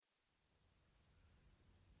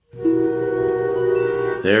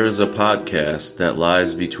There is a podcast that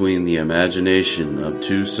lies between the imagination of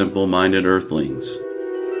two simple-minded earthlings.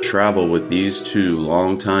 Travel with these two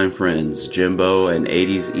longtime friends, Jimbo and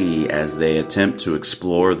 80s E, as they attempt to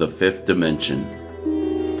explore the fifth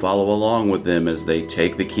dimension. Follow along with them as they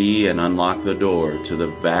take the key and unlock the door to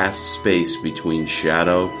the vast space between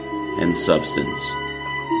shadow and substance.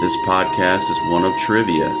 This podcast is one of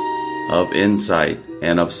trivia, of insight,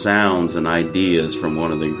 and of sounds and ideas from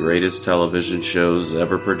one of the greatest television shows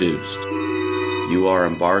ever produced. You are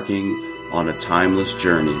embarking on a timeless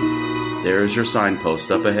journey. There is your signpost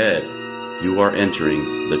up ahead. You are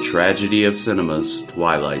entering the tragedy of cinema's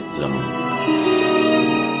Twilight Zone.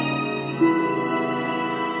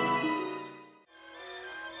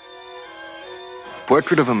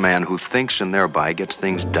 Portrait of a man who thinks and thereby gets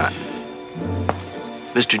things done.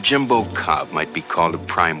 Mr. Jimbo Cobb might be called a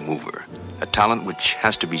prime mover, a talent which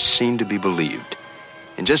has to be seen to be believed.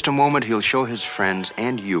 In just a moment, he'll show his friends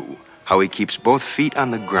and you how he keeps both feet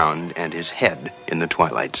on the ground and his head in the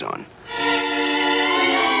Twilight Zone.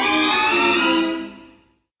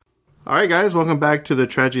 All right, guys, welcome back to the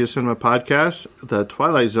Tragedy of Cinema podcast, the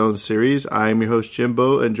Twilight Zone series. I'm your host,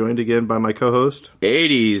 Jimbo, and joined again by my co-host,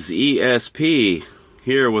 80s ESP,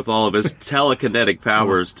 here with all of his telekinetic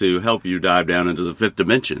powers to help you dive down into the fifth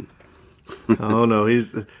dimension. Oh, no,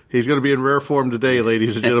 he's going to be in rare form today,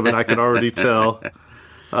 ladies and gentlemen. I can already tell.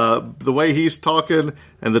 The way he's talking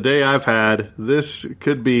and the day I've had, this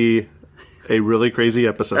could be a really crazy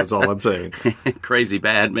episode, is all I'm saying. Crazy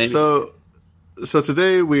bad, maybe. So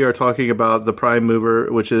today we are talking about The Prime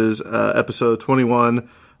Mover, which is episode 21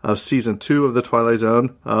 of season 2 of The Twilight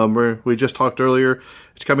Zone. We just talked earlier.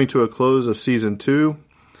 It's coming to a close of season 2.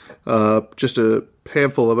 Just a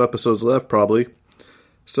handful of episodes left, probably.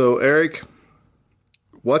 So, Eric,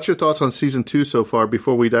 what's your thoughts on season 2 so far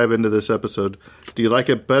before we dive into this episode? Do you like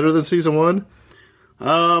it better than season 1?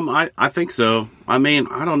 I think so. I mean,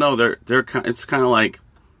 I don't know. It's kind of like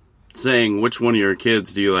saying which one of your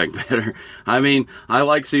kids do you like better. I mean, I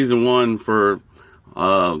like season 1 for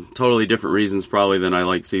totally different reasons probably than I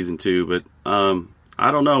like season 2, but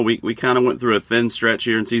I don't know. We kind of went through a thin stretch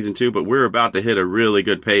here in season 2, but we're about to hit a really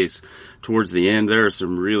good pace towards the end. There are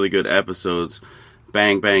some really good episodes.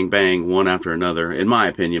 Bang, bang, bang, one after another, in my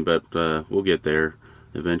opinion, but we'll get there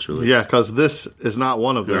eventually. Yeah, because this is not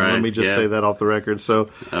one of them. Right, let me just say that off the record. So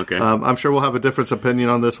okay. I'm sure we'll have a different opinion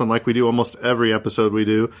on this one like we do almost every episode we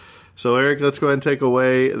do. So, Eric, let's go ahead and take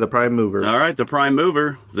away The Prime Mover. All right, The Prime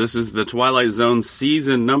Mover. This is the Twilight Zone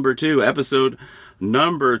season number 2, episode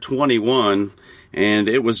number 21, and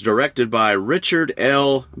it was directed by Richard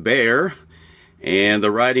L. Baer, and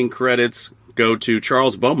the writing credits go to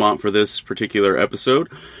Charles Beaumont for this particular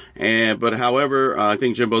episode. But however, I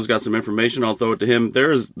think Jimbo's got some information. I'll throw it to him.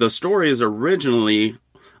 The story is originally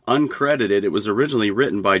uncredited. It was originally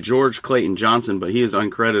written by George Clayton Johnson, but he is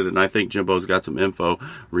uncredited, and I think Jimbo's got some info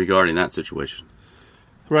regarding that situation.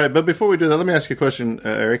 Right, but before we do that, let me ask you a question,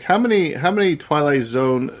 Eric. How many Twilight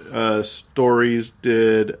Zone stories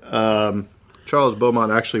did Charles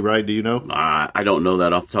Beaumont actually write? Do you know? I don't know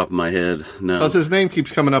that off the top of my head. No, because his name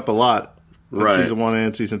keeps coming up a lot. Right. Season 1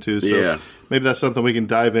 and season 2, so yeah. Maybe that's something we can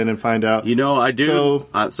dive in and find out. You know, I do.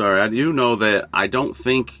 I do know that I don't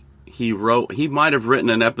think he might have written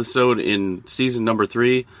an episode in season number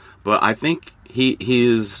 3, but I think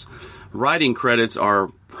his writing credits are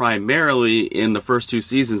primarily in the first 2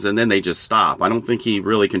 seasons, and then they just stop. I don't think he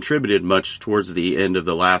really contributed much towards the end of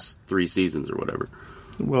the last 3 seasons or whatever.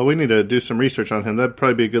 Well, we need to do some research on him. That'd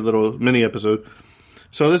probably be a good little mini episode.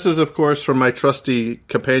 So this is, of course, from my trusty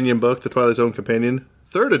companion book, The Twilight Zone Companion,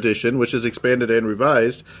 3rd edition, which is expanded and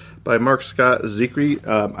revised by Mark Scott Zicree.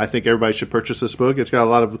 I think everybody should purchase this book. It's got a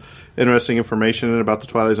lot of interesting information in it about the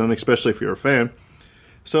Twilight Zone, especially if you're a fan.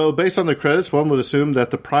 So based on the credits, one would assume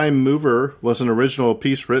that The Prime Mover was an original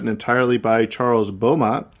piece written entirely by Charles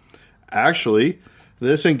Beaumont. Actually,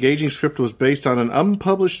 this engaging script was based on an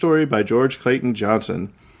unpublished story by George Clayton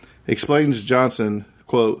Johnson. Explains Johnson,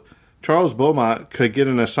 quote, Charles Beaumont could get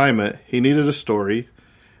an assignment. He needed a story,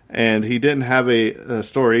 and he didn't have a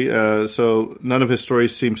story, so none of his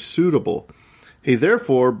stories seemed suitable. He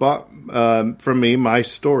therefore bought from me my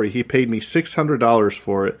story. He paid me $600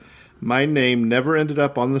 for it. My name never ended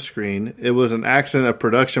up on the screen. It was an accident of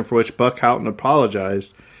production for which Buck Houghton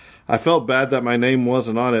apologized. I felt bad that my name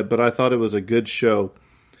wasn't on it, but I thought it was a good show.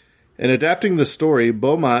 In adapting the story,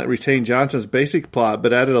 Beaumont retained Johnson's basic plot,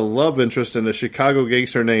 but added a love interest in a Chicago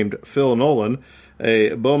gangster named Phil Nolan,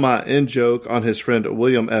 a Beaumont in-joke on his friend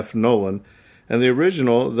William F. Nolan. In the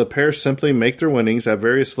original, the pair simply make their winnings at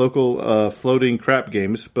various local floating crap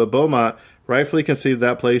games, but Beaumont rightfully conceived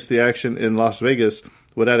that place the action in Las Vegas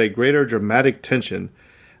would add a greater dramatic tension.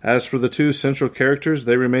 As for the two central characters,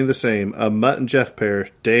 they remain the same. A Mutt and Jeff pair.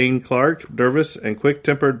 Dane Clark, nervous and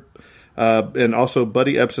quick-tempered, and also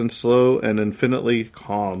Buddy Epson, slow and infinitely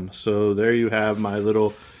calm. So there you have my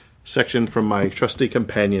little section from my trusty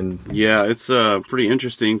companion. Yeah, it's pretty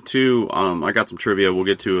interesting, too. I got some trivia. We'll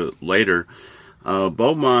get to it later.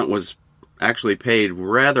 Beaumont was actually paid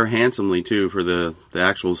rather handsomely, too, for the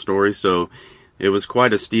actual story, so it was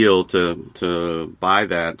quite a steal to buy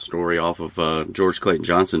that story off of George Clayton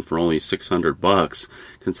Johnson for only $600,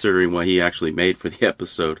 considering what he actually made for the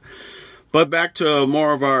episode. But back to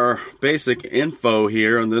more of our basic info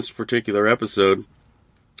here on this particular episode.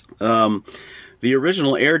 The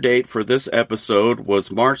original air date for this episode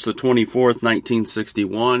was March the 24th,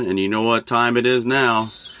 1961, and you know what time it is now?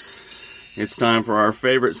 It's time for our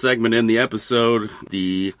favorite segment in the episode,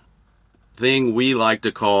 the thing we like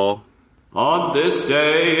to call On This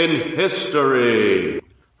Day in History.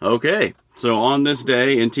 Okay, so on this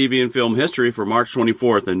day in TV and film history for March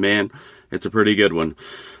 24th, and man, it's a pretty good one.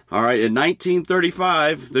 All right, in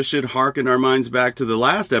 1935, this should harken our minds back to the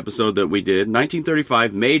last episode that we did.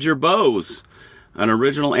 1935, Major Bowes, an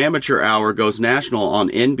original amateur hour, goes national on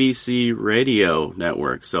NBC Radio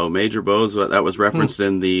Network. So Major Bowes, that was referenced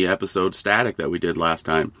in the episode Static that we did last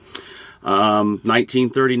time.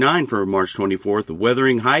 1939 for March 24th,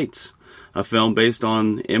 Wuthering Heights, a film based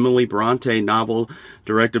on Emily Bronte novel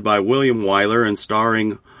directed by William Wyler and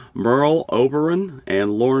starring Merle Oberon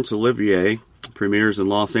and Laurence Olivier, premieres in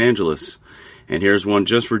Los Angeles. And here's one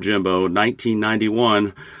just for Jimbo.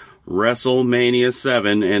 1991, WrestleMania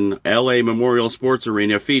 7 in LA Memorial Sports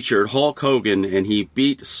Arena featured Hulk Hogan, and he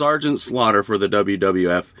beat Sergeant Slaughter for the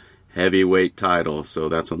WWF heavyweight title. So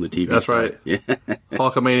that's on the TV. That's side. right. Yeah.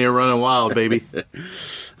 Hulkamania running wild, baby.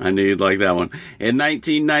 I knew you'd like that one. In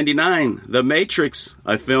 1999, The Matrix,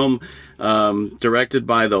 a film directed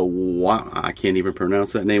by I can't even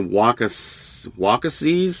pronounce that name,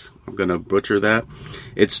 Wakasis. I'm going to butcher that.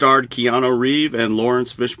 It starred Keanu Reeves and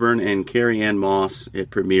Lawrence Fishburne and Carrie Ann Moss.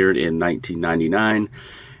 It premiered in 1999.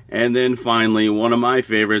 And then finally, one of my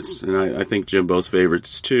favorites, and I think Jimbo's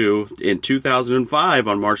favorites too, in 2005,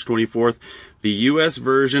 on March 24th, the U.S.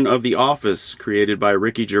 version of The Office, created by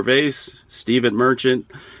Ricky Gervais, Stephen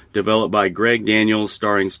Merchant, developed by Greg Daniels,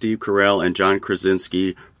 starring Steve Carell and John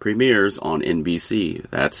Krasinski, premieres on NBC.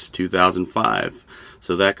 That's 2005.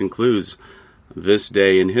 So that concludes this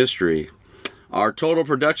day in history. Our total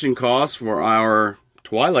production cost for our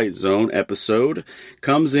Twilight Zone episode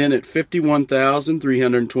comes in at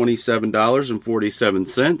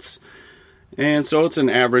 $51,327.47. And so it's an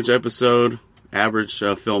average episode, average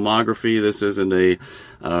filmography. This isn't a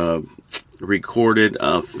recorded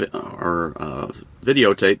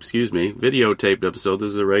videotaped episode. This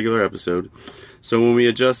is a regular episode. So when we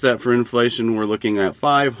adjust that for inflation, we're looking at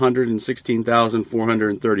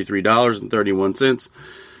 $516,433.31.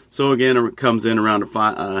 So again, it comes in around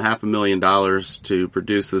 $500,000 to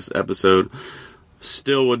produce this episode.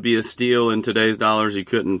 Still would be a steal in today's dollars. You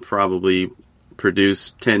couldn't probably produce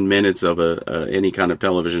 10 minutes of any kind of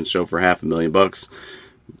television show for $500,000.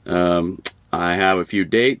 I have a few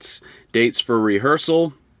dates. Dates for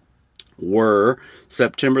rehearsal were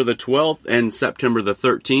September the 12th and September the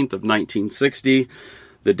 13th of 1960.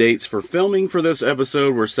 The dates for filming for this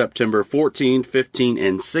episode were September 14, 15,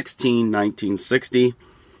 and 16, 1960.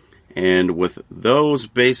 And with those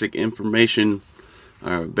basic information,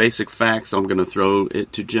 basic facts, I'm going to throw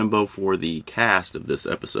it to Jimbo for the cast of this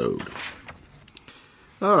episode.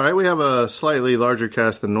 All right, we have a slightly larger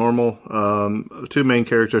cast than normal. Two main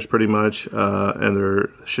characters, pretty much, and their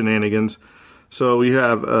shenanigans. So we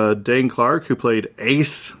have Dane Clark, who played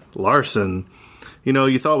Ace Larson. You know,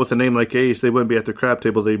 you thought with a name like Ace, they wouldn't be at the crap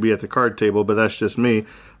table, they'd be at the card table, but that's just me.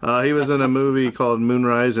 He was in a movie called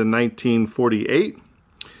Moonrise in 1948.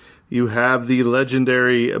 You have the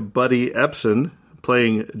legendary Buddy Epson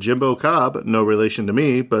playing Jimbo Cobb, no relation to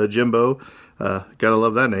me, but Jimbo, gotta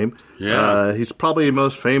love that name. Yeah. He's probably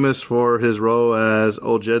most famous for his role as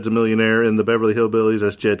Old Jed's a Millionaire in the Beverly Hillbillies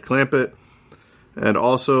as Jed Clampett. And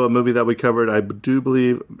also a movie that we covered, I do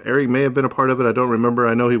believe Eric may have been a part of it, I don't remember,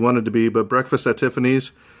 I know he wanted to be, but Breakfast at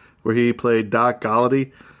Tiffany's, where he played Doc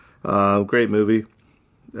Gollity. Great movie.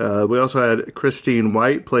 We also had Christine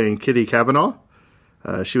White playing Kitty Kavanaugh.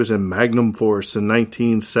 She was in Magnum Force in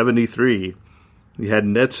 1973. You had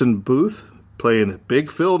Nedson Booth playing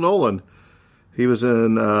Big Phil Nolan. He was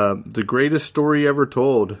in The Greatest Story Ever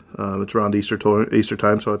Told. It's around Easter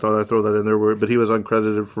time, so I thought I'd throw that in there. But he was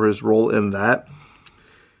uncredited for his role in that.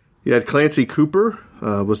 You had Clancy Cooper,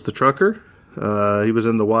 was the trucker. He was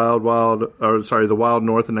in The Wild North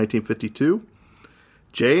in 1952.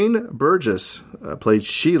 Jane Burgess played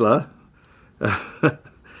Sheila.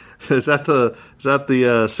 Is that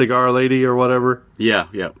the cigar lady or whatever? Yeah.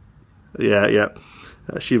 Yeah.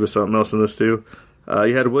 She was something else in this too.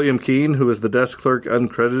 You had William Keane, who was the desk clerk,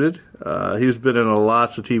 uncredited. He's been in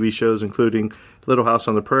lots of TV shows, including Little House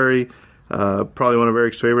on the Prairie, probably one of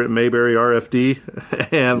Eric's favorite, Mayberry,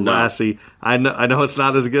 RFD, and Lassie. I know it's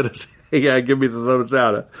not as good as... Yeah, give me the thumbs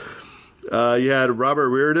down. You had Robert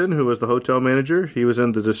Reardon, who was the hotel manager. He was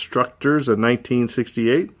in The Destructors in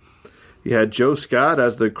 1968. You had Joe Scott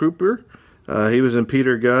as the Crooper. He was in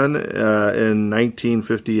Peter Gunn in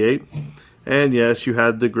 1958. And yes, you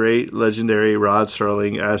had the great, legendary Rod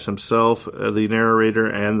Serling as himself, the narrator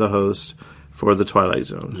and the host for The Twilight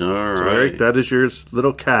Zone. All right. So, Eric, that is your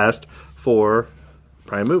little cast for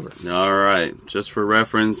Prime Mover. All right. Just for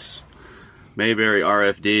reference, Mayberry,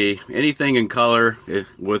 RFD, anything in color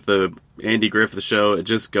with the Andy Griffith show, it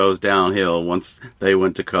just goes downhill once they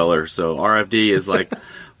went to color. So RFD is like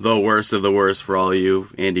the worst of the worst for all you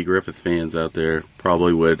Andy Griffith fans out there.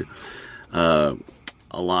 Probably would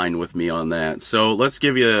align with me on that. So let's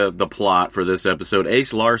give you the plot for this episode.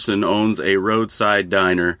 Ace Larson owns a roadside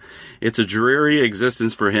diner. It's a dreary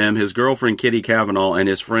existence for him, his girlfriend Kitty Cavanaugh, and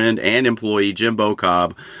his friend and employee Jimbo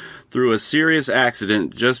Cobb. Through a serious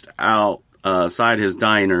accident just outside his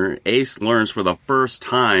diner, Ace learns for the first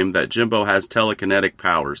time that Jimbo has telekinetic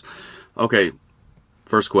powers. Okay,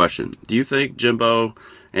 first question. Do you think Jimbo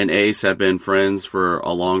and Ace have been friends for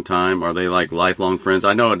a long time? Are they like lifelong friends?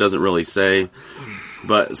 I know it doesn't really say,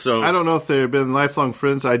 but so... I don't know if they've been lifelong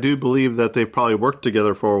friends. I do believe that they've probably worked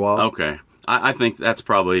together for a while. Okay. I think that's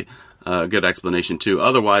probably a good explanation, too.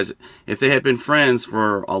 Otherwise, if they had been friends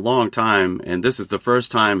for a long time, and this is the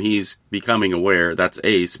first time he's becoming aware, that's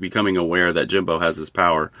Ace, becoming aware that Jimbo has his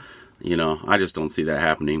power, I just don't see that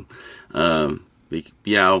happening.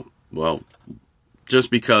 Just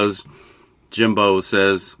because Jimbo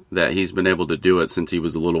says that he's been able to do it since he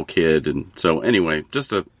was a little kid, and so anyway,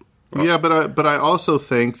 Yeah, but I also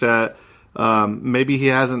think that maybe he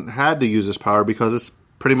hasn't had to use his power because it's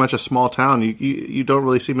pretty much a small town. You don't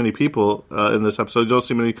really see many people in this episode. You don't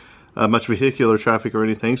see much vehicular traffic or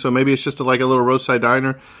anything. So maybe it's just like a little roadside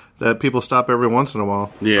diner that people stop every once in a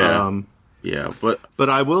while. Yeah. But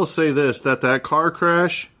I will say this, that car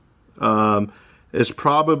crash is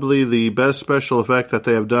probably the best special effect that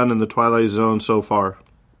they have done in the Twilight Zone so far.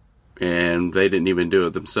 And they didn't even do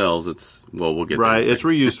it themselves. We'll get right. It's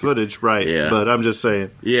reused footage, right? Yeah. But I'm just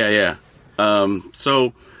saying. Yeah.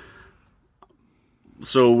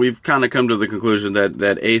 So we've kind of come to the conclusion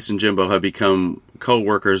that Ace and Jimbo have become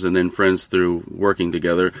co-workers and then friends through working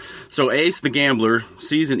together. So Ace, the gambler,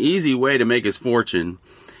 sees an easy way to make his fortune,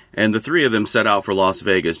 and the three of them set out for Las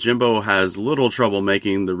Vegas. Jimbo has little trouble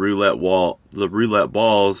making the roulette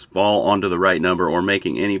balls fall onto the right number or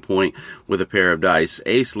making any point with a pair of dice.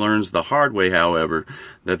 Ace learns the hard way, however,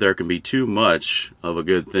 that there can be too much of a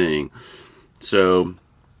good thing. So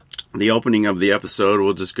the opening of the episode,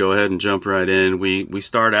 we'll just go ahead and jump right in. We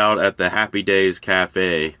start out at the Happy Days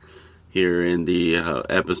Cafe here in the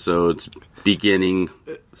episode's beginning.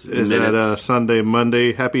 Is that Sunday,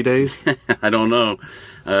 Monday Happy Days? I don't know.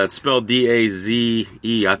 It's spelled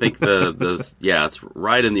D-A-Z-E. I think it's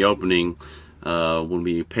right in the opening. When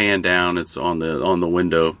we pan down, it's on the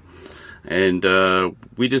window, and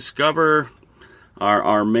we discover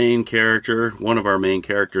our main character, one of our main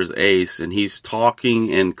characters, Ace, and he's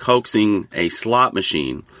talking and coaxing a slot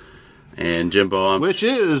machine. And Jimbo, which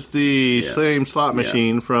is the same slot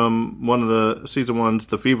machine from one of the season one's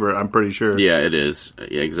The Fever, I'm pretty sure. Yeah, it is.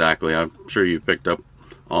 Yeah, exactly. I'm sure you picked up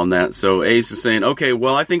on that. So Ace is saying, okay,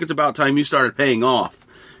 well, I think it's about time you started paying off.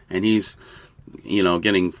 And he's,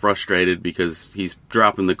 getting frustrated because he's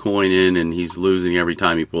dropping the coin in and he's losing every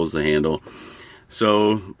time he pulls the handle.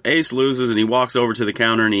 So Ace loses and he walks over to the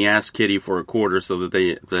counter and he asks Kitty for a quarter so that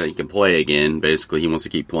he can play again. Basically, he wants to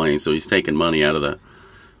keep playing, so he's taking money out of the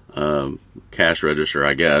cash register,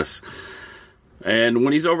 I guess. And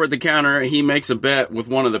when he's over at the counter, he makes a bet with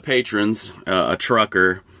one of the patrons, a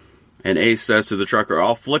trucker. And Ace says to the trucker,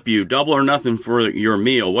 "I'll flip you, double or nothing for your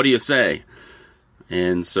meal. What do you say?"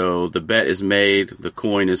 And so the bet is made, the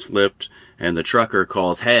coin is flipped, and the trucker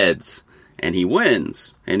calls heads. And he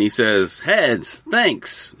wins. And he says, "Heads,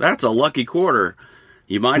 thanks. That's a lucky quarter.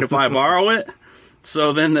 You mind if I borrow it?"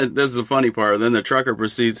 So then, this is the funny part, then the trucker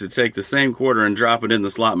proceeds to take the same quarter and drop it in the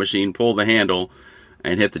slot machine, pull the handle,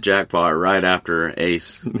 and hit the jackpot right after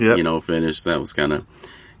Ace, finished. That was kind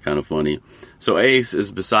of funny. So Ace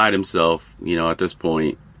is beside himself, at this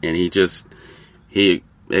point, and he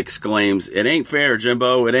exclaims, "It ain't fair,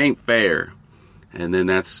 Jimbo, it ain't fair." And then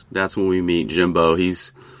that's when we meet Jimbo.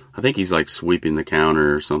 I think he's like sweeping the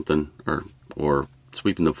counter or something, or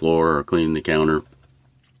sweeping the floor or cleaning the counter.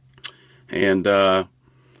 And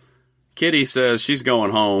Kitty says she's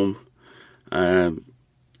going home. And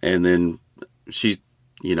then she,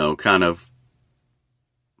 kind of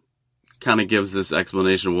gives this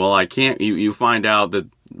explanation. Well, I can't, you find out that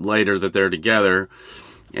later that they're together.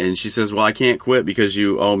 And she says, well, I can't quit because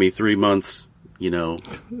you owe me 3 months, salary.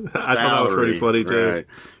 I thought that was pretty funny too. Right.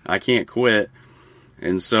 I can't quit.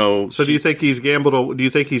 And so do you think he's gambled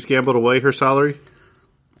away her salary?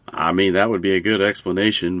 I mean, that would be a good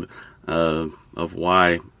explanation of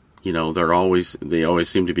why, they always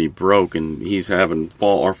seem to be broke and he's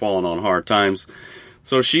falling on hard times.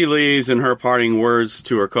 So she leaves, and her parting words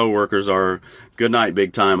to her coworkers are, "Good night,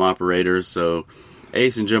 big time operators." So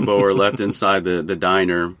Ace and Jimbo are left inside the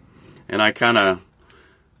diner, and I kind of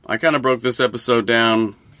broke this episode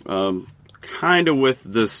down, kind of with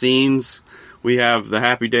the scenes. We have the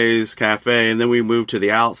Happy Days Cafe, and then we move to the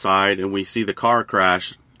outside, and we see the car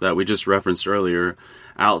crash that we just referenced earlier.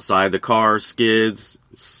 Outside, the car skids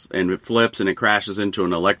and it flips, and it crashes into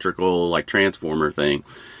an electrical transformer thing,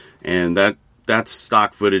 and that's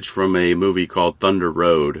stock footage from a movie called Thunder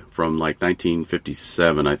Road from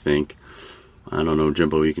 1957, I think. I don't know,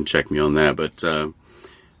 Jimbo, you can check me on that. But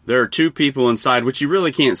there are two people inside, which you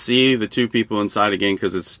really can't see the two people inside again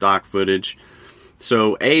because it's stock footage.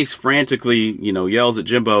 So Ace frantically, yells at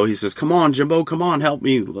Jimbo. He says, "Come on, Jimbo, come on, help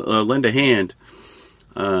me, lend a hand."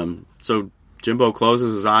 So Jimbo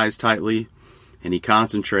closes his eyes tightly, and he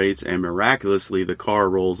concentrates, and miraculously the car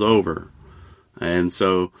rolls over. And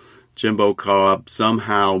so Jimbo Cobb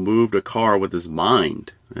somehow moved a car with his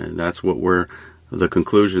mind. And that's the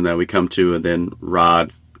conclusion that we come to. And then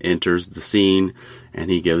Rod enters the scene and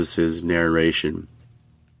he gives his narration.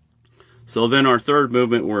 So then our third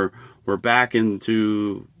movement, we're back in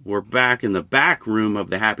the back room of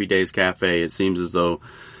the Happy Days Cafe. It seems as though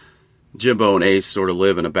Jimbo and Ace sort of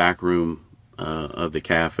live in a back room of the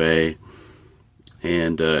cafe.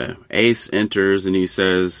 And Ace enters and he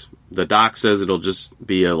says, the doc says it'll just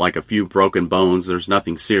be a few broken bones. There's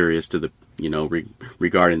nothing serious to the,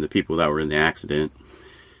 regarding the people that were in the accident.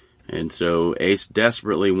 And so Ace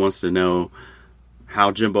desperately wants to know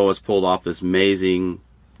how Jimbo has pulled off this amazing,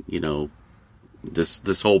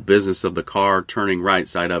 this whole business of the car turning right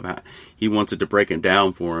side up. He wants it to break him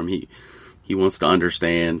down for him. He wants to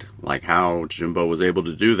understand how Jimbo was able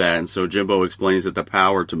to do that. And so Jimbo explains that the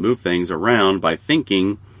power to move things around by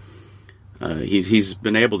thinking, he's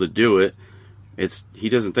been able to do it. He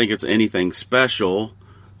doesn't think it's anything special.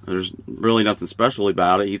 There's really nothing special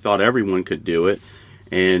about it. He thought everyone could do it.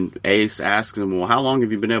 And Ace asks him, well, how long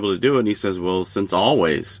have you been able to do it? And he says, well, since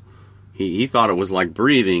always. He thought it was like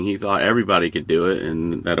breathing. He thought everybody could do it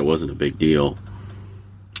and that it wasn't a big deal.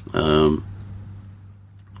 So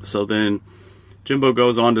then Jimbo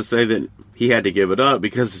goes on to say that he had to give it up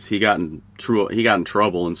because he got in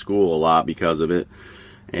trouble in school a lot because of it.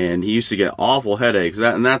 And he used to get awful headaches.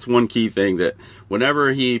 And that's one key thing, that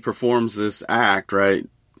whenever he performs this act, right,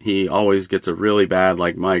 he always gets a really bad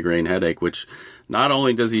migraine headache, which not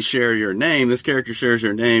only does he share your name, this character shares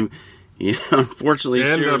your name, unfortunately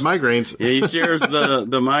and shares migraines. He shares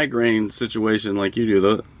the migraine situation like you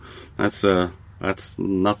do. That's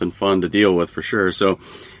nothing fun to deal with for sure. So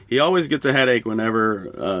he always gets a headache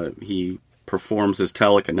whenever he performs his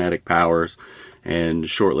telekinetic powers, and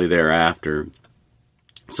shortly thereafter.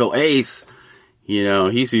 So Ace,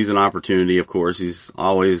 he sees an opportunity, of course. He's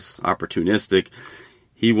always opportunistic.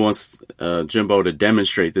 He wants Jimbo to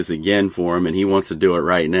demonstrate this again for him, and he wants to do it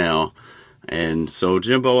right now. And so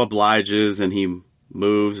Jimbo obliges, and he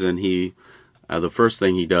moves, and the first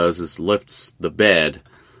thing he does is lifts the bed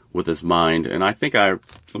with his mind. And I think let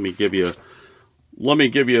me give you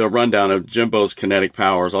a rundown of Jimbo's kinetic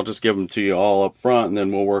powers. I'll just give them to you all up front, and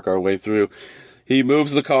then we'll work our way through. He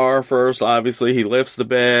moves the car first, obviously. He lifts the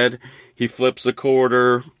bed. He flips a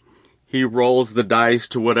quarter. He rolls the dice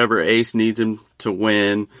to whatever Ace needs him to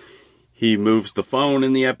win. He moves the phone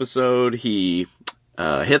in the episode. He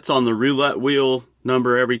hits on the roulette wheel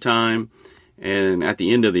number every time. And at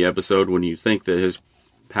the end of the episode, when you think that his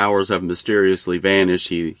powers have mysteriously vanished,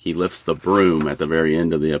 he lifts the broom at the very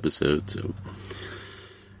end of the episode. So,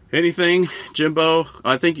 anything, Jimbo?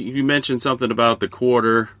 I think you mentioned something about the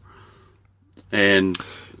quarter. And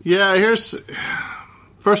yeah,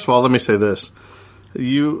 first of all, let me say this.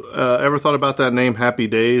 You ever thought about that name, Happy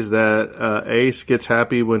Days, that Ace gets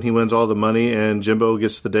happy when he wins all the money and Jimbo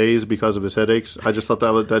gets the days because of his headaches? I just thought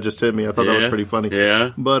that just hit me. I thought that was pretty funny.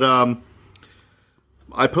 Yeah. But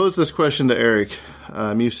I posed this question to Eric.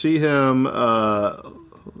 You see him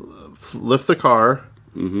lift the car.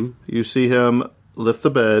 Mm-hmm. You see him lift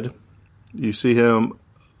the bed. You see him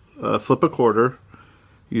flip a quarter.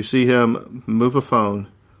 You see him move a phone.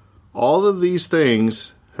 All of these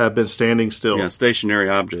things have been standing still. Yeah, stationary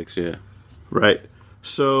objects, yeah. Right.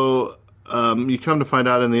 So you come to find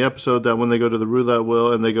out in the episode that when they go to the roulette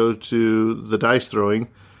wheel and they go to the dice throwing,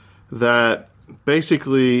 that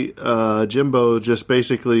basically Jimbo just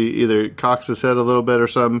basically either cocks his head a little bit or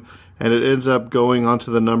something, and it ends up going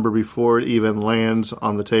onto the number before it even lands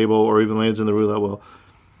on the table or even lands in the roulette wheel.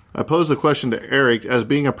 I posed the question to Eric, as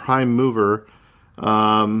being a prime mover,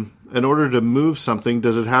 in order to move something,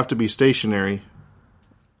 does it have to be stationary?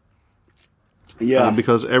 Yeah.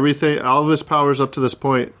 Because all of his powers up to this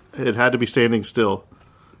point, it had to be standing still.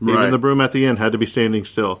 Right. Even the broom at the end had to be standing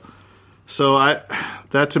still. So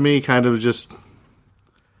that to me kind of just,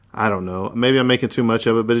 I don't know. Maybe I'm making too much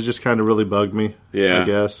of it, but it just kind of really bugged me, I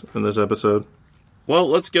guess, in this episode. Well,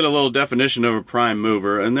 let's get a little definition of a prime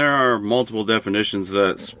mover, and there are multiple definitions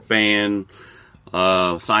that span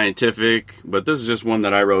scientific, but this is just one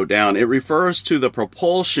that I wrote down. It refers to the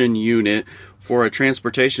propulsion unit for a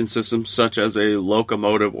transportation system such as a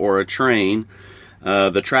locomotive or a train.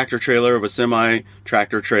 The tractor trailer of a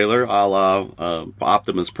semi-tractor trailer, a la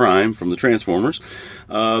Optimus Prime from the Transformers.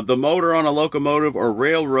 The motor on a locomotive or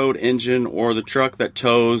railroad engine, or the truck that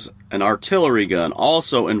tows an artillery gun.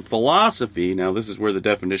 Also in philosophy, now this is where the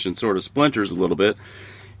definition sort of splinters a little bit,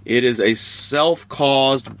 it is a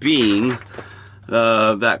self-caused being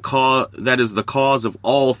that is the cause of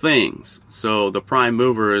all things. So the prime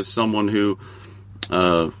mover is someone who...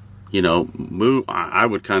 I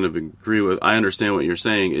would kind of agree with, I understand what you're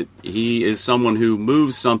saying. He is someone who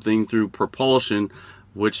moves something through propulsion,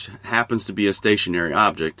 which happens to be a stationary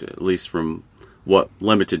object, at least from what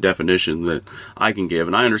limited definition that I can give.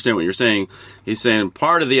 And I understand what you're saying. He's saying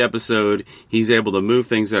part of the episode, he's able to move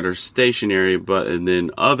things that are stationary, and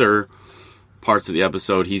then other parts of the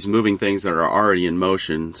episode, he's moving things that are already in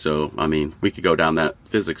motion. So, I mean, we could go down that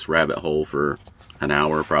physics rabbit hole for an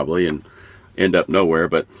hour probably and end up nowhere,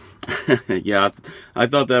 but yeah, I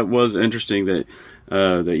thought that was interesting that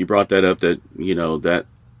you brought that up, that, that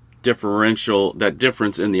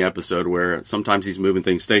difference in the episode where sometimes he's moving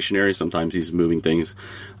things stationary, sometimes he's moving things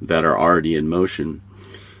that are already in motion.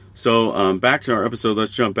 So back to our episode,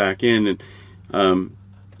 let's jump back in. And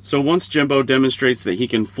so once Jimbo demonstrates that he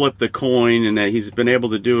can flip the coin and that he's been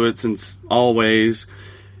able to do it since always,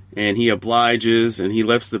 and he obliges and he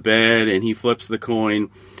lifts the bed and he flips the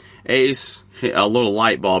coin, Ace, a little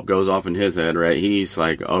light bulb goes off in his head, right? He's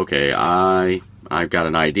like, okay, I've got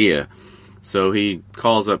an idea. So he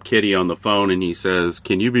calls up Kitty on the phone and he says,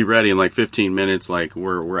 can you be ready in like 15 minutes? Like,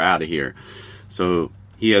 we're out of here. So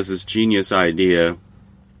he has this genius idea.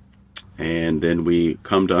 And then we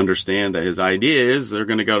come to understand that his idea is they're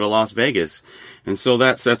going to go to Las Vegas. And so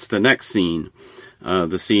that sets the next scene.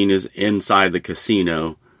 The scene is inside the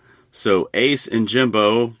casino. So Ace and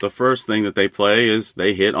Jimbo, the first thing that they play is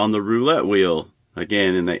they hit on the roulette wheel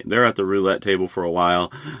again, and they're at the roulette table for a while,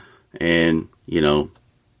 and Jimbo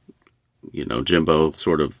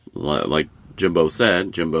sort of like Jimbo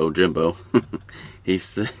said, Jimbo, he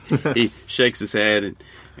shakes his head,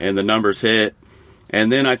 and the numbers hit, and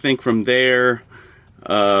then I think from there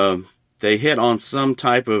they hit on some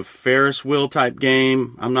type of Ferris wheel type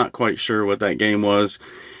game. I'm not quite sure what that game was.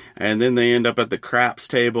 And then they end up at the craps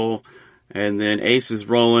table, and then Ace is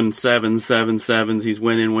rolling 7s. He's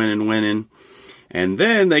winning. And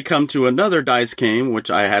then they come to another dice game,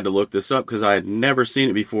 which I had to look this up because I had never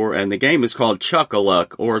seen it before. And the game is called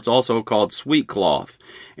Chuck-a-Luck, or it's also called Sweet Cloth.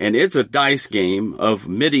 And it's a dice game of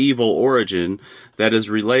medieval origin that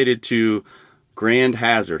is related to Grand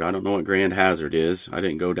Hazard. I don't know what Grand Hazard is. I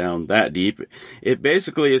didn't go down that deep. It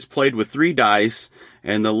basically is played with 3 dice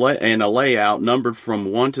and a layout numbered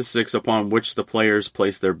from 1 to 6 upon which the players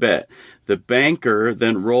place their bet. The banker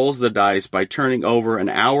then rolls the dice by turning over an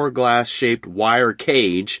hourglass-shaped wire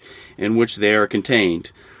cage in which they are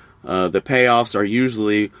contained. The payoffs are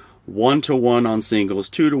usually 1-to-1 on singles,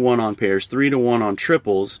 2-to-1 on pairs, 3-to-1 on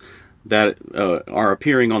triples that are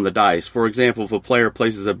appearing on the dice. For example, if a player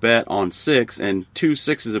places a bet on 6 and 2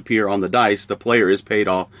 6s appear on the dice, the player is paid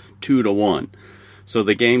off 2-to-1. So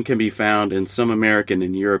the game can be found in some American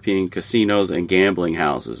and European casinos and gambling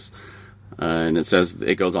houses. And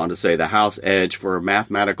it goes on to say the house edge for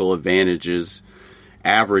mathematical advantages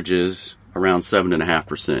averages around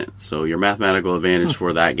 7.5%. So your mathematical advantage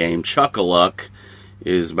for that game, Chuck-a-Luck,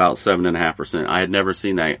 is about 7.5%. I had never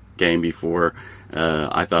seen that game before.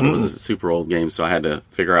 I thought it was a super old game, so I had to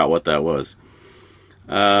figure out what that was.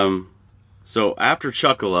 So after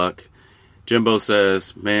Chuck-a-Luck, Jimbo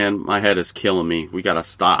says, man, my head is killing me. We got to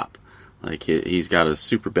stop. Like, he's got a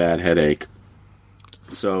super bad headache.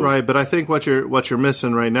 So right, but I think what you're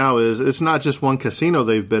missing right now is it's not just one casino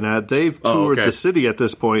they've been at. They've toured the city at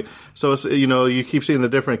this point. So it's, you keep seeing the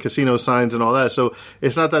different casino signs and all that. So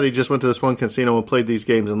it's not that he just went to this one casino and played these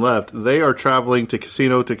games and left. They are traveling to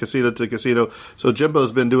casino to casino to casino. So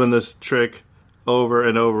Jimbo's been doing this trick over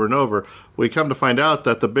and over and over. We come to find out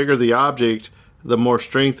that the bigger the object, the more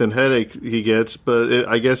strength and headache he gets. But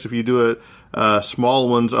I guess if you do it small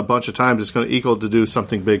ones a bunch of times, it's going to equal to do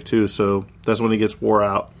something big too. So that's when he gets wore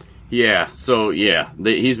out. Yeah. So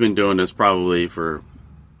he's been doing this probably for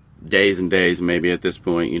days and days, maybe at this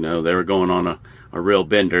point. They were going on a real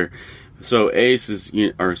bender. So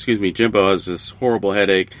Jimbo has this horrible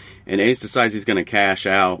headache, and Ace decides he's going to cash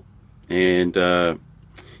out, and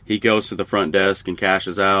he goes to the front desk and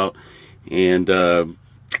cashes out, and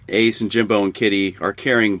Ace and Jimbo and Kitty are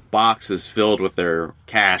carrying boxes filled with their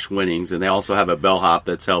cash winnings, and they also have a bellhop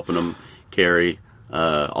that's helping them carry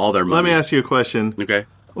all their money. Let me ask you a question. Okay.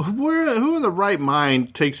 Who in the right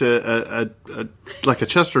mind takes a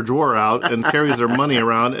Chester drawer out and carries their money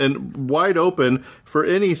around and wide open for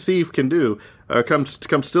any thief can do? Come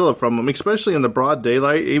steal it from them, especially in the broad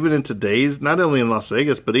daylight, even in today's, not only in Las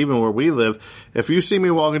Vegas, but even where we live. If you see me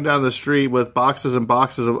walking down the street with boxes and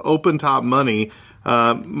boxes of open top money,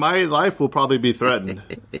 my life will probably be threatened.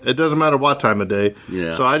 It doesn't matter what time of day.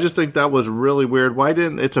 Yeah. So I just think that was really weird. Why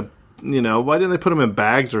didn't they put them in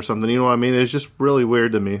bags or something? You know what I mean? It's just really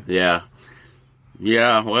weird to me. Yeah.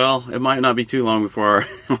 Yeah, well, it might not be too long before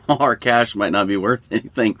our cash might not be worth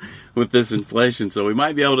anything with this inflation, so we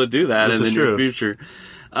might be able to do that in the near future.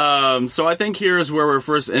 So I think here is where we're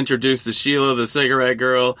first introduced to Sheila, the cigarette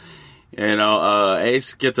girl.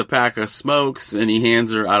 Ace gets a pack of smokes, and he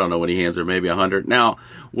hands her, I don't know what he hands her, maybe 100. Now,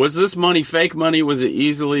 was this money fake money? Was it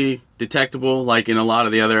easily detectable? Like in a lot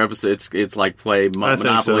of the other episodes, it's like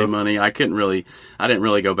Monopoly money. I didn't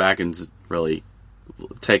really go back and really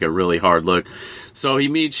take a really hard look. So he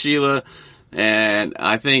meets Sheila, and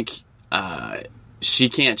I think she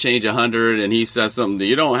can't change 100, and he says something,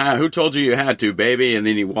 you don't have, who told you had to, baby? And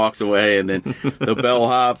then he walks away, and then the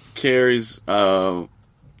bellhop carries,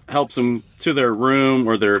 helps them to their room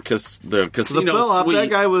or the casino suite.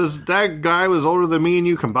 That guy was older than me and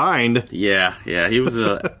you combined. Yeah, he was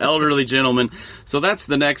an elderly gentleman. So that's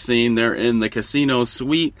the next scene. They're in the casino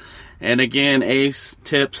suite. And again, Ace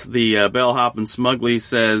tips the bellhop and smugly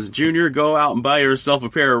says, Junior, go out and buy yourself a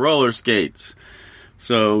pair of roller skates.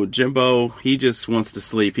 So Jimbo, he just wants to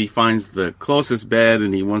sleep. He finds the closest bed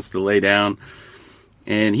and he wants to lay down.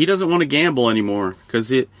 And he doesn't want to gamble anymore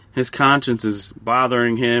because his conscience is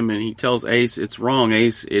bothering him. And he tells Ace, it's wrong,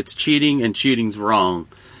 Ace. It's cheating, and cheating's wrong.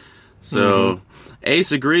 So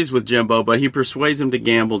Ace agrees with Jimbo, but he persuades him to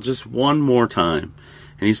gamble just one more time.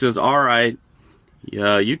 And he says, all right,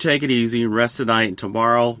 you take it easy, rest tonight, and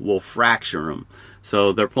tomorrow we'll fracture him.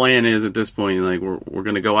 So their plan is at this point, like we're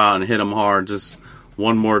going to go out and hit him hard just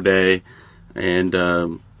one more day, and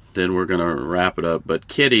then we're going to wrap it up. But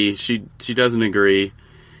Kitty, she doesn't agree,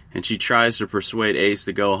 and she tries to persuade Ace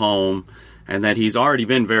to go home, and that he's already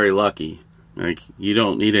been very lucky. Like, you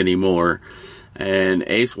don't need any more. And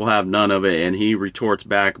Ace will have none of it, and he retorts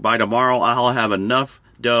back, by tomorrow I'll have enough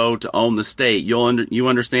dough to own the state. You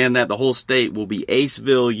understand that? The whole state will be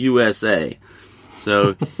Aceville, USA.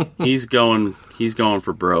 So he's going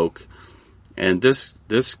for broke. And this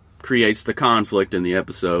creates the conflict in the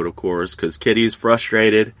episode, of course, because Kitty's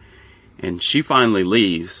frustrated, and she finally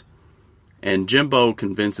leaves. And Jimbo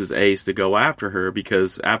convinces Ace to go after her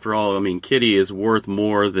because, after all, I mean, Kitty is worth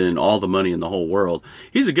more than all the money in the whole world.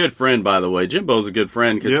 He's a good friend, by the way. Jimbo's a good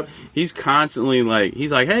friend because he's constantly like,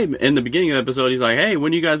 he's like, hey, in the beginning of the episode, he's like, hey,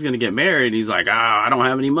 when are you guys going to get married? And he's like, I don't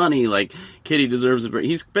have any money. Like, Kitty deserves it.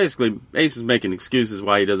 He's basically, Ace is making excuses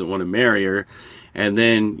why he doesn't want to marry her. And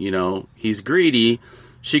then, he's greedy.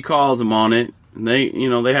 She calls him on it. And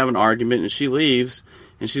they have an argument, and she leaves.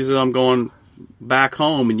 And she says, I'm going back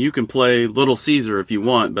home, and you can play Little Caesar if you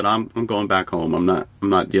want, but I'm going back home. I'm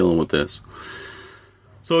not dealing with this.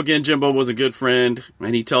 So again, Jimbo was a good friend,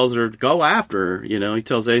 and he tells her, go after her. He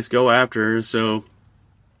tells Ace, go after her. So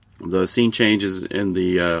the scene changes in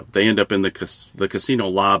they end up in the casino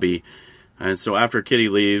lobby. And so after Kitty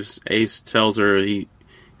leaves, Ace tells her he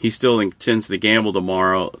still intends to gamble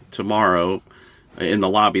tomorrow. In the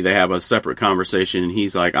lobby, they have a separate conversation, and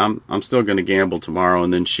he's like, I'm still going to gamble tomorrow.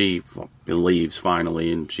 And then she leaves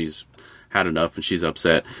finally, and she's had enough, and she's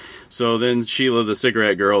upset. So then Sheila, the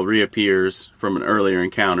cigarette girl, reappears from an earlier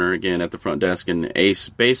encounter again at the front desk, and Ace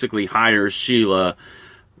basically hires Sheila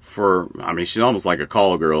she's almost like a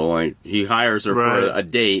call girl. Like, he hires her for a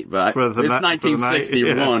date, but it's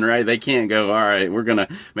 1961, right? They can't go, all right, we're going to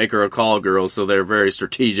make her a call girl, so they're very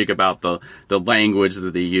strategic about the language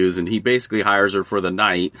that they use, and he basically hires her for the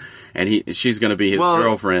night, and she's going to be his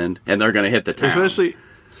girlfriend, and they're going to hit the town.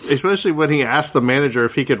 Especially when he asked the manager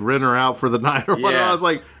if he could rent her out for the night or whatever. I was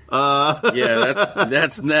like, Yeah,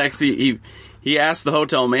 that's next. He asked the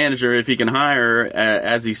hotel manager if he can hire her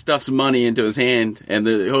as he stuffs money into his hand, and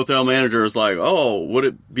the hotel manager is like, "Oh, would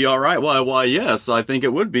it be all right?" Why, yes, I think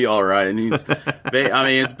it would be all right. And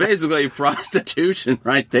it's basically prostitution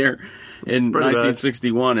right there in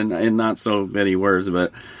 1961, and not so many words,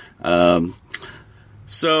 but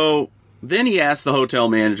so then he asked the hotel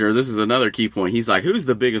manager. This is another key point. He's like, "Who's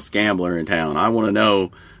the biggest gambler in town? I want to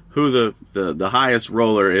know who the highest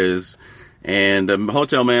roller is." And the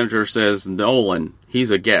hotel manager says, Nolan, he's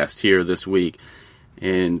a guest here this week.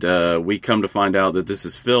 And we come to find out that this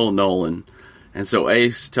is Phil Nolan. And so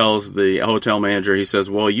Ace tells the hotel manager, he says,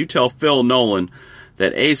 well, you tell Phil Nolan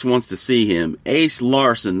that Ace wants to see him. Ace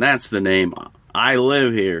Larson, that's the name. I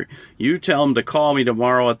live here. You tell him to call me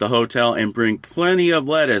tomorrow at the hotel and bring plenty of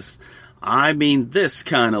lettuce. I mean this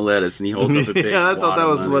kind of lettuce. And he holds up a big I thought that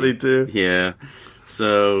was funny, too. Yeah.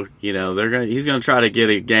 So, he's going to try to get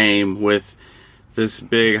a game with this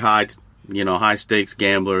big high stakes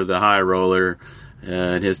gambler, the high roller,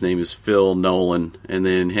 and his name is Phil Nolan. And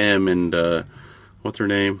then him and, what's her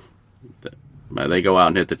name? They go out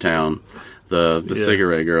and hit the town, the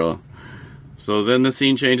cigarette girl. So then the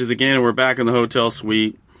scene changes again, and we're back in the hotel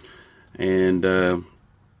suite. And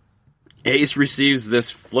Ace receives this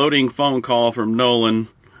floating phone call from Nolan,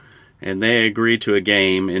 and they agree to a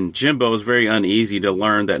game, and Jimbo is very uneasy to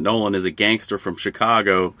learn that Nolan is a gangster from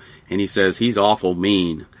Chicago, and he says he's awful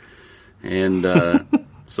mean. And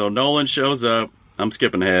so Nolan shows up. I'm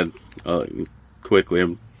skipping ahead quickly.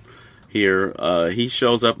 I'm here. He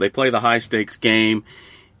shows up. They play the high-stakes game,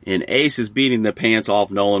 and Ace is beating the pants off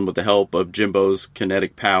Nolan with the help of Jimbo's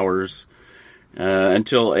kinetic powers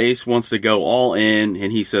until Ace wants to go all in,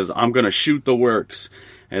 and he says, I'm going to shoot the works.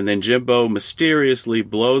 And then Jimbo mysteriously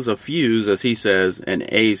blows a fuse, as he says, and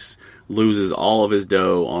Ace loses all of his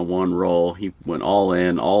dough on one roll. He went all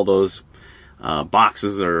in, all those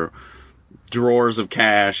boxes or drawers of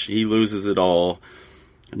cash. He loses it all.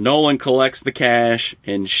 Nolan collects the cash,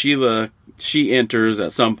 and she enters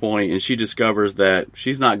at some point, and she discovers that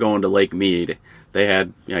she's not going to Lake Mead. They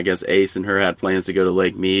had, I guess, Ace and her had plans to go to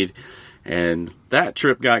Lake Mead, and that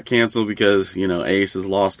trip got canceled because, Ace has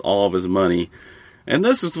lost all of his money. And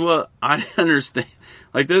this is what I understand.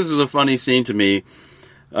 Like, this is a funny scene to me.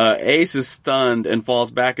 Ace is stunned and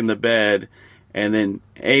falls back in the bed. And then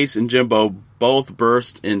Ace and Jimbo both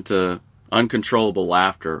burst into uncontrollable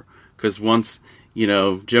laughter. Because once,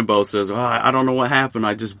 Jimbo says, I don't know what happened.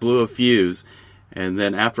 I just blew a fuse. And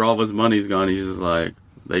then after all of his money's gone, he's just like,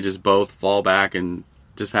 they just both fall back and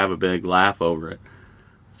just have a big laugh over it.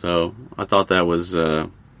 So I thought that was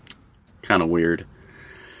kind of weird.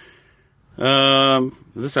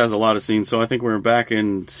 This has a lot of scenes, so I think we're back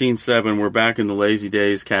in scene 7. We're back in the Lazy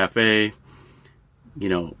Days Cafe.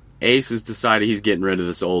 Ace has decided he's getting rid of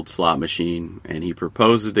this old slot machine, and he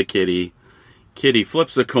proposes to Kitty. Kitty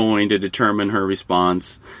flips a coin to determine her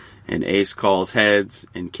response, and Ace calls heads,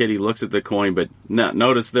 and Kitty looks at the coin, but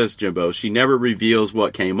notice this, Jimbo, she never reveals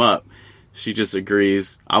what came up. She just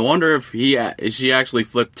agrees. I wonder if she actually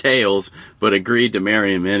flipped tails, but agreed to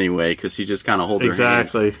marry him anyway, because she just kind of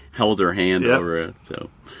held her hand over it. So,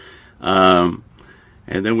 and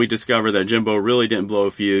then we discover that Jimbo really didn't blow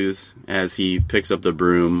a fuse as he picks up the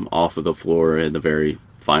broom off of the floor in the very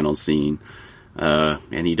final scene,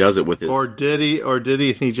 and he does it with his. Or did he?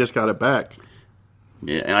 And he just got it back.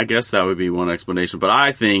 Yeah, and I guess that would be one explanation. But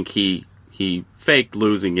I think he faked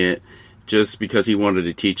losing it, just because he wanted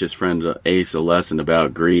to teach his friend Ace a lesson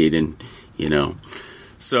about greed, and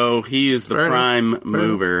so he is the prime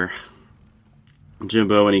mover.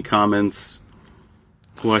 Jimbo, any comments,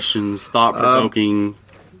 questions, thought-provoking?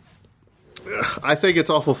 I think it's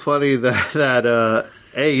awful funny that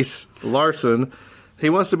Ace Larson, he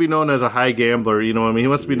wants to be known as a high gambler. He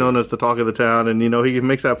wants to be known as the talk of the town, and he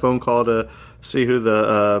makes that phone call to see who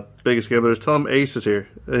the biggest gambler is. Tell him Ace is here,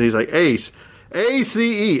 and he's like, Ace. ACE,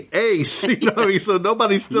 Ace. So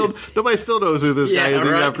nobody still knows who this guy is,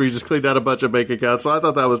 even after he just cleaned out a bunch of bank accounts. So I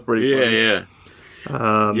thought that was pretty funny.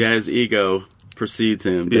 Yeah. His ego precedes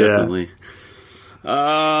him, definitely.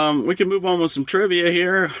 Yeah. We can move on with some trivia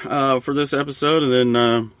here for this episode, and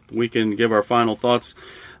then we can give our final thoughts.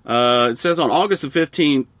 It says on August the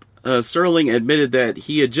 15th, Serling admitted that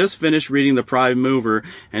he had just finished reading The Prime Mover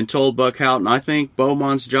and told Buck Houghton, "I think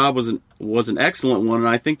Beaumont's job was an excellent one, and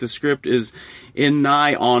I think the script is in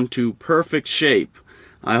nigh on to perfect shape.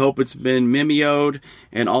 I hope it's been mimeoed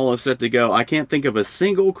and all is set to go. I can't think of a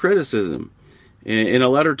single criticism." In a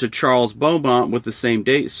letter to Charles Beaumont with the same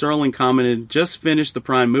date, Serling commented, "Just finished The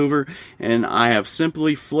Prime Mover, and I have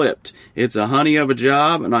simply flipped. It's a honey of a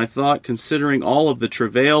job, and I thought, considering all of the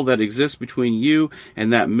travail that exists between you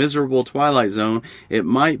and that miserable Twilight Zone, it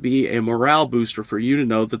might be a morale booster for you to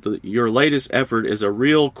know that your latest effort is a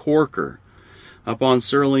real corker." Upon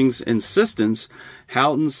Serling's insistence,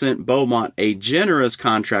 Houghton sent Beaumont a generous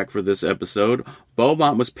contract for this episode.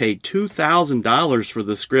 Beaumont was paid $2,000 for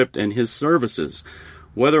the script and his services.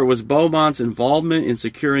 Whether it was Beaumont's involvement in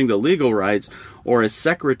securing the legal rights, or a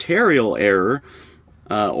secretarial error,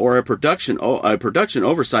 or a production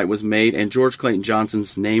oversight was made, and George Clayton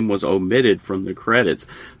Johnson's name was omitted from the credits.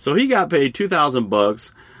 So he got paid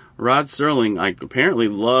 $2,000. Rod Serling, apparently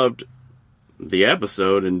loved the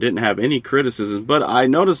episode and didn't have any criticism, but I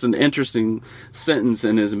noticed an interesting sentence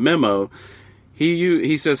in his memo.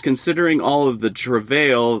 He says, "Considering all of the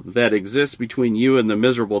travail that exists between you and the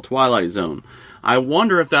miserable Twilight Zone." I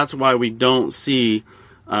wonder if that's why we don't see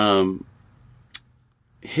why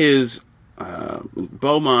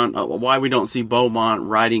we don't see Beaumont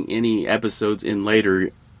writing any episodes in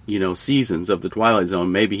later seasons of the Twilight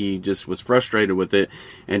Zone. Maybe he just was frustrated with it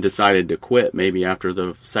and decided to quit maybe after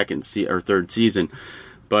the second or third season.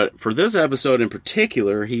 But for this episode in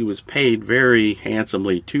particular, he was paid very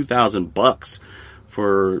handsomely, $2,000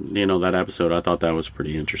 for that episode. I thought that was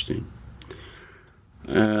pretty interesting.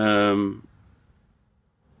 In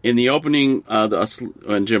the opening,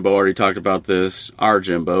 and Jimbo already talked about this, our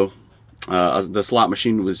Jimbo, the slot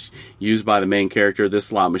machine was used by the main character. This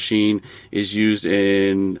slot machine is used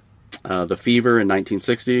in The Fever in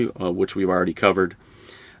 1960, which we've already covered.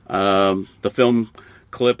 The film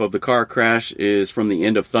clip of the car crash is from the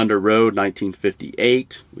end of Thunder Road,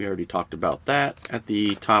 1958. We already talked about that at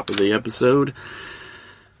the top of the episode.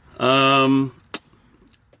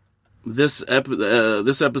 This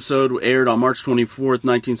episode aired on March 24th,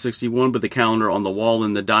 1961, but the calendar on the wall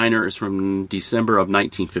in the diner is from December of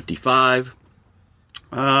 1955.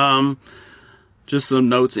 Just some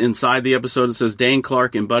notes inside the episode. It says Dane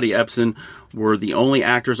Clark and Buddy Epson were the only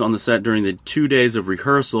actors on the set during the 2 days of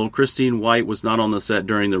rehearsal. Christine White was not on the set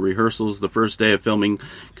during the rehearsals. The first day of filming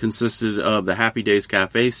consisted of the Happy Days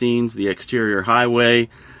Cafe scenes, the exterior highway,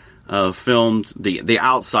 filmed the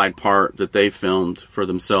outside part that they filmed for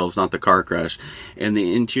themselves, not the car crash, and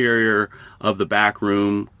the interior of the back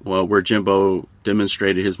room, where Jimbo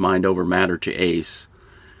demonstrated his mind over matter to Ace.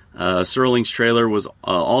 Serling's trailer was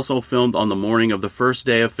also filmed on the morning of the first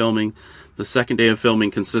day of filming. The second day of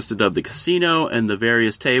filming consisted of the casino and the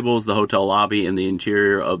various tables, the hotel lobby, and the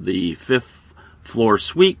interior of the 5th floor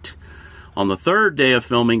suite. On the third day of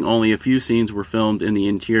filming, only a few scenes were filmed in the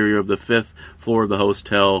interior of the 5th floor of the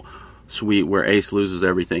hotel suite, where Ace loses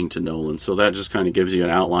everything to Nolan. So that just kind of gives you an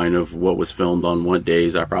outline of what was filmed on what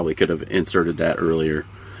days. I probably could have inserted that earlier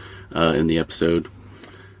in the episode.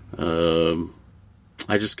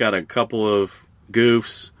 I just got a couple of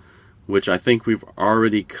goofs, which I think we've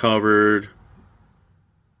already covered.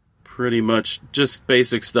 Pretty much just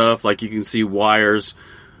basic stuff, like you can see wires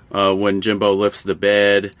when Jimbo lifts the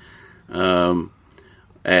bed.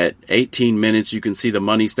 At 18 minutes, you can see the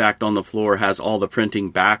money stacked on the floor has all the printing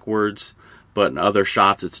backwards, but in other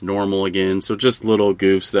shots it's normal again. So just little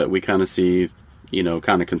goofs that we kind of see,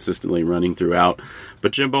 kind of consistently running throughout.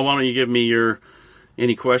 But Jimbo, why don't you give me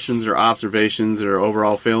any questions or observations or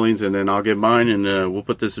overall feelings, and then I'll give mine, and we'll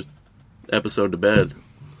put this episode to bed.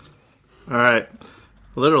 All right.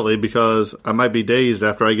 Literally, because I might be dazed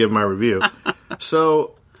after I give my review.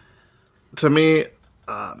 So, to me,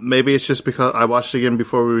 maybe it's just because I watched it again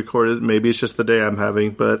before we recorded. Maybe it's just the day I'm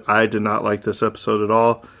having, but I did not like this episode at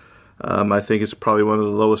all. I think it's probably one of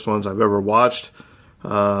the lowest ones I've ever watched.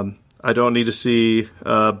 I don't need to see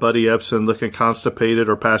Buddy Epson looking constipated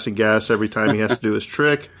or passing gas every time he has to do his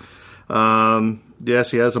trick.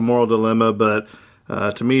 Yes, he has a moral dilemma, but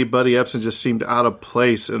to me, Buddy Epson just seemed out of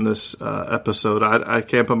place in this episode. I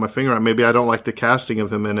can't put my finger on it. Maybe I don't like the casting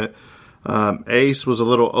of him in it. Ace was a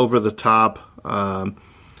little over the top.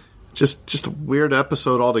 Just a weird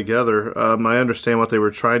episode altogether. I understand what they were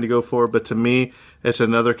trying to go for, but to me, it's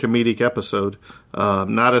another comedic episode.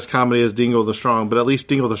 Not as comedy as Dingle the Strong, but at least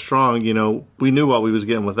Dingle the Strong, we knew what we was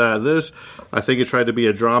getting with that. This, I think it tried to be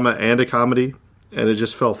a drama and a comedy, and it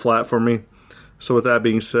just fell flat for me. So with that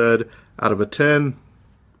being said, out of a 10,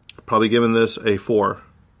 probably giving this a 4.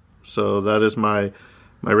 So that is my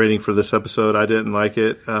my rating for this episode. I didn't like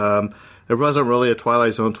it. It wasn't really a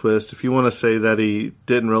Twilight Zone twist. If you want to say that he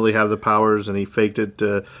didn't really have the powers and he faked it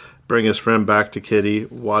to bring his friend back to Kitty,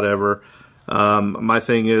 whatever. My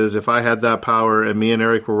thing is, if I had that power and me and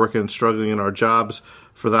Eric were working and struggling in our jobs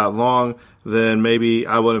for that long, then maybe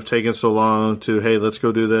I wouldn't have taken so long to, hey, let's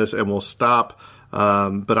go do this and we'll stop.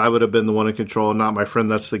 But I would have been the one in control, not my friend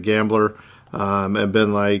that's the gambler, and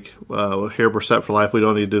been like, here, we're set for life. We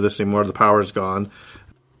don't need to do this anymore. The power's gone.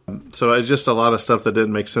 So it's just a lot of stuff that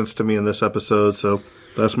didn't make sense to me in this episode. So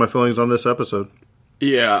that's my feelings on this episode.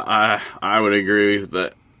 Yeah, I would agree with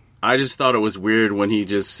that. I just thought it was weird when he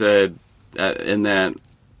just said in that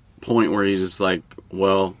point where he just like,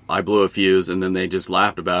 well, I blew a fuse, and then they just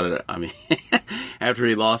laughed about it. I mean, after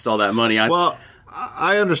he lost all that money.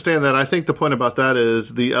 I understand that. I think the point about that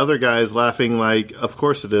is the other guy is laughing like, of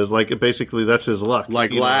course it is. Like, basically, that's his luck.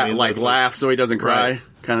 Like, laugh so he doesn't cry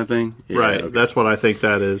kind of thing? Yeah, right. Okay. That's what I think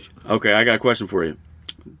that is. Okay, I got a question for you.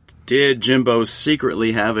 Did Jimbo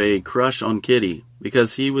secretly have a crush on Kitty?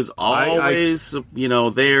 Because he was always,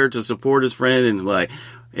 there to support his friend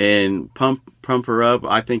and pump her up.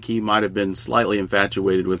 I think he might have been slightly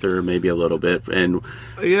infatuated with her, maybe a little bit. And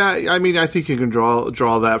yeah, I mean, I think you can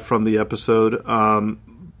draw that from the episode.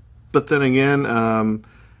 But then again,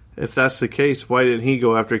 if that's the case, why didn't he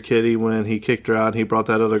go after Kitty when he kicked her out and he brought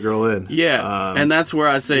that other girl in? Yeah, and that's where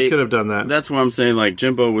I say he could have done that. That's where I'm saying, like,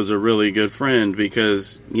 Jimbo was a really good friend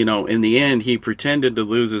because, in the end, he pretended to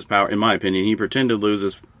lose his power. In my opinion, he pretended to lose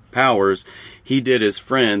his powers. He did his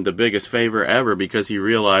friend the biggest favor ever because he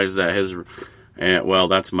realized that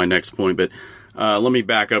that's my next point, but let me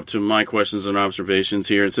back up to my questions and observations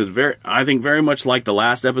here. It says, I think very much like the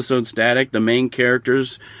last episode, Static, the main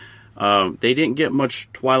characters, they didn't get much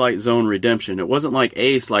Twilight Zone redemption. It wasn't like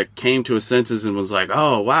Ace came to his senses and was like,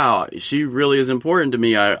 oh, wow, she really is important to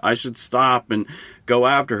me. I should stop and go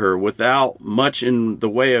after her without much in the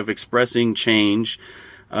way of expressing change.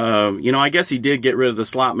 I guess he did get rid of the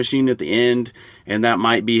slot machine at the end, and that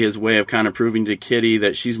might be his way of kind of proving to Kitty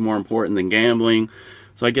that she's more important than gambling.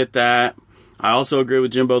 So I get that. I also agree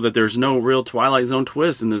with Jimbo that there's no real Twilight Zone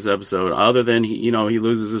twist in this episode, other than he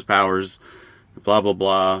loses his powers, blah blah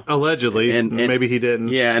blah. Allegedly, and maybe he didn't.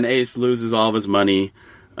 Yeah, and Ace loses all of his money.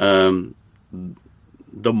 The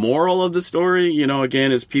moral of the story,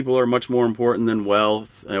 again, is people are much more important than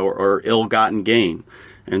wealth or ill-gotten gain.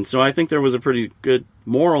 And so I think there was a pretty good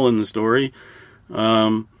moral in the story.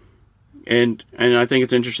 And I think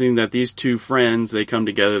it's interesting that these two friends, they come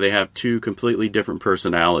together, they have two completely different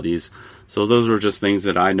personalities. So those were just things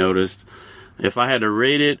that I noticed. If I had to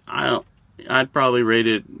rate it, I'd probably rate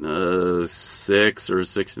it 6 or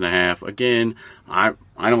 6.5. Again, I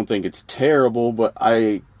don't think it's terrible, but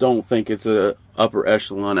I don't think it's a upper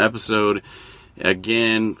echelon episode.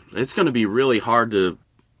 Again, it's going to be really hard to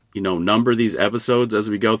number these episodes as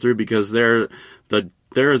we go through because there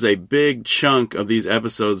is a big chunk of these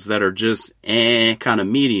episodes that are just kind of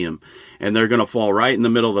medium, and they're going to fall right in the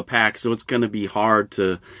middle of the pack. So it's going to be hard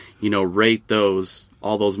to, rate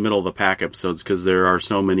all those middle of the pack episodes because there are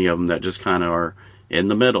so many of them that just kind of are in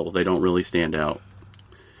the middle. They don't really stand out.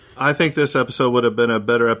 I think this episode would have been a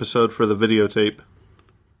better episode for the videotape.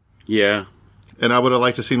 Yeah. And I would have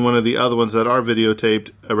liked to seen one of the other ones that are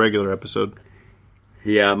videotaped a regular episode.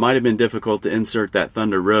 Yeah, it might have been difficult to insert that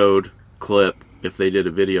Thunder Road clip if they did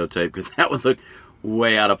a videotape, because that would look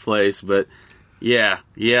way out of place. But yeah,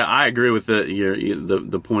 I agree with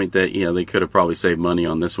the point that they could have probably saved money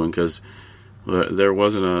on this one because there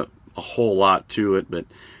wasn't a whole lot to it. But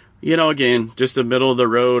again, just the middle of the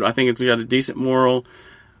road. I think it's got a decent moral.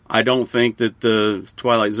 I don't think that the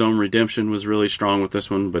Twilight Zone redemption was really strong with this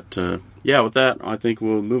one. But with that, I think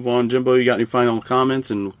we'll move on. Jimbo, you got any final comments?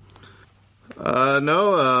 And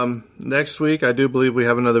no. Next week, I do believe we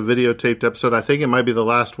have another videotaped episode. I think it might be the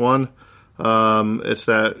last one. It's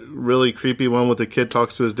that really creepy one with the kid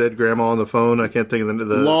talks to his dead grandma on the phone. I can't think of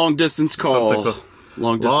the long distance call.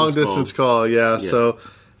 Long distance call. Yeah. So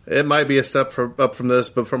it might be a step up from this,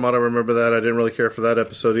 but from what I remember, I didn't really care for that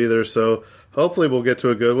episode either. So hopefully we'll get to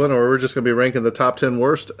a good one, or we're just going to be ranking the top 10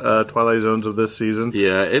 worst Twilight Zones of this season.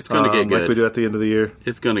 Yeah, it's going to get good. Like we do at the end of the year.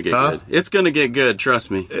 It's going to get good. It's going to get good, trust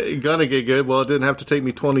me. Going to get good. Well, it didn't have to take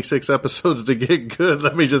me 26 episodes to get good,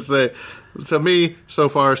 let me just say. To me, so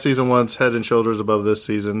far, season 1's head and shoulders above this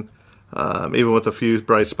season, even with a few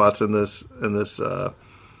bright spots in this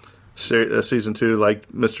season 2, like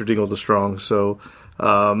Mr. Dingle the Strong. So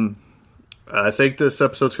I think this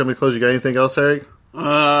episode's coming close. You got anything else, Eric?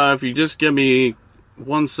 If you just give me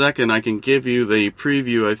 1 second, I can give you the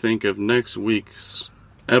preview, I think, of next week's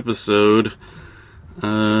episode.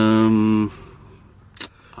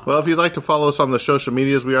 Well, if you'd like to follow us on the social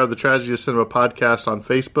medias, we are the Tragedy of Cinema Podcast on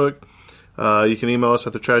Facebook. You can email us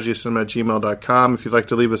at thetragedyofcinema@gmail.com. If you'd like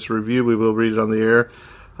to leave us a review, we will read it on the air.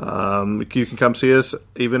 You can come see us,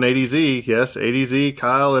 even ADZ, yes, ADZ,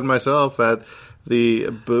 Kyle, and myself at the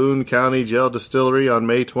Boone County Jail Distillery on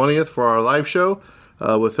May 20th for our live show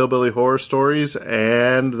with Hillbilly Horror Stories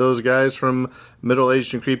and those guys from Middle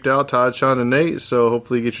Aged and Creeped Out, Todd, Sean, and Nate. So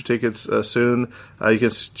hopefully you get your tickets soon. You can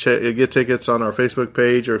get tickets on our Facebook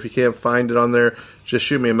page, or if you can't find it on there, just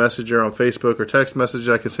shoot me a message on Facebook or text message.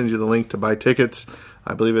 I can send you the link to buy tickets.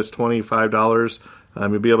 I believe it's $25.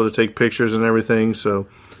 You'll be able to take pictures and everything. So,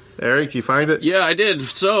 Eric, you find it? Yeah, I did.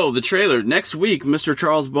 So, the trailer. Next week, Mr.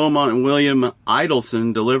 Charles Beaumont and William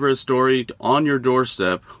Idelson deliver a story on your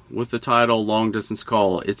doorstep with the title Long Distance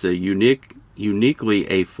Call. It's a uniquely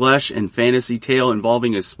a flesh and fantasy tale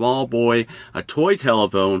involving a small boy, a toy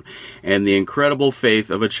telephone, and the incredible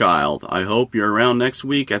faith of a child. I hope you're around next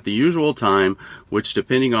week at the usual time, which,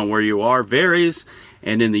 depending on where you are, varies,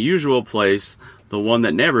 and in the usual place, the one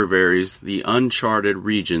that never varies, the uncharted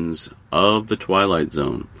regions of the Twilight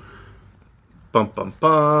Zone. Bum, bum,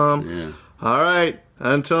 bum. Yeah. All right.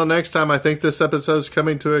 Until next time, I think this episode's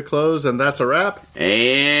coming to a close, and that's a wrap.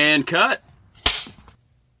 And cut.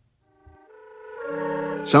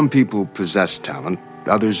 Some people possess talent,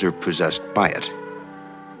 others are possessed by it.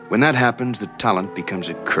 When that happens, the talent becomes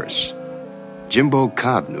a curse. Jimbo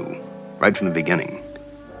Cobb knew, right from the beginning.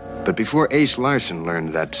 But before Ace Larson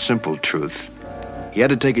learned that simple truth, he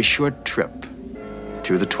had to take a short trip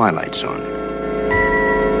through the Twilight Zone.